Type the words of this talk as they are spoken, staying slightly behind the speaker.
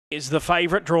Is the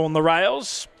favourite, drawn the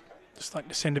rails. Just like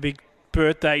to send a big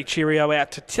birthday cheerio out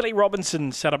to Tilly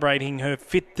Robinson, celebrating her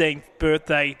 15th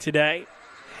birthday today,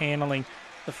 handling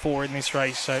the 4 in this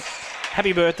race. So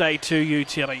happy birthday to you,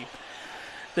 Tilly.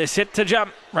 They're set to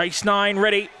jump. Race 9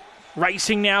 ready.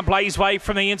 Racing now, Blaze Wave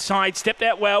from the inside. Stepped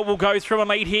out well. We'll go through and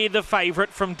lead here. The favourite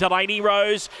from Delaney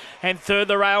Rose. And third,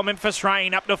 the rail, Memphis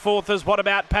Rain. Up to fourth is What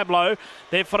About Pablo.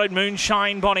 They're followed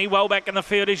Moonshine Bonnie. Well back in the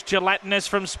field is Gelatinous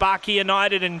from Sparky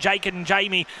United and Jake and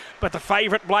Jamie. But the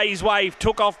favourite, Blaze Wave,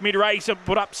 took off mid-race and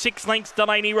put up 6 lengths,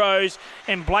 Delaney Rose.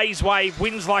 And Blaze Wave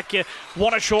wins like you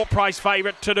want a short price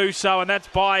favourite to do so. And that's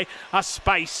by a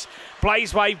space.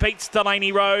 Blaze Wave beats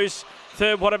Delaney Rose.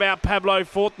 Third, What About Pablo?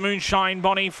 Fourth, Moonshine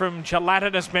Bonnie from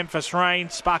Gelatinous, Memphis Rain,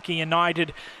 Sparky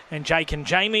United, and Jake and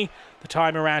Jamie. The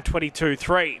time around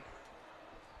 22.3.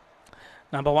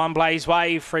 Number 1, Blaze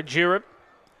Wave, Fred Europe.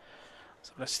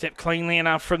 So to step cleanly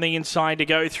enough from the inside to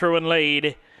go through and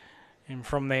lead. And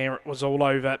from there, it was all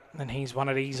over. And he's won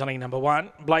it easily, number 1.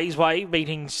 Blaze Wave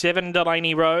beating 7,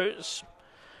 Delaney Rose.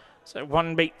 So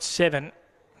 1 beats 7.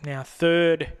 Now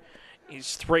third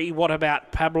is 3, What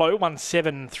About Pablo?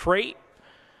 173.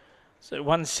 So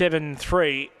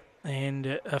 173,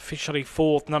 and officially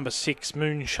fourth, number 6,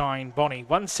 Moonshine Bonnie.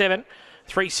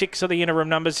 1736 are the interim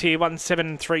numbers here.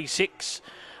 1736,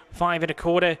 5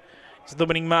 1/4 is the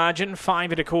winning margin.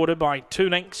 5 1/4 by 2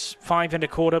 lengths. 5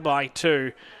 1/4 by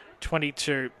 2.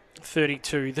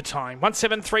 22.32 the time.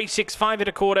 1736, 5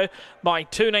 1/4 by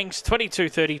 2 lengths.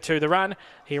 22.32 the run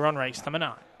here on race number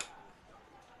 9.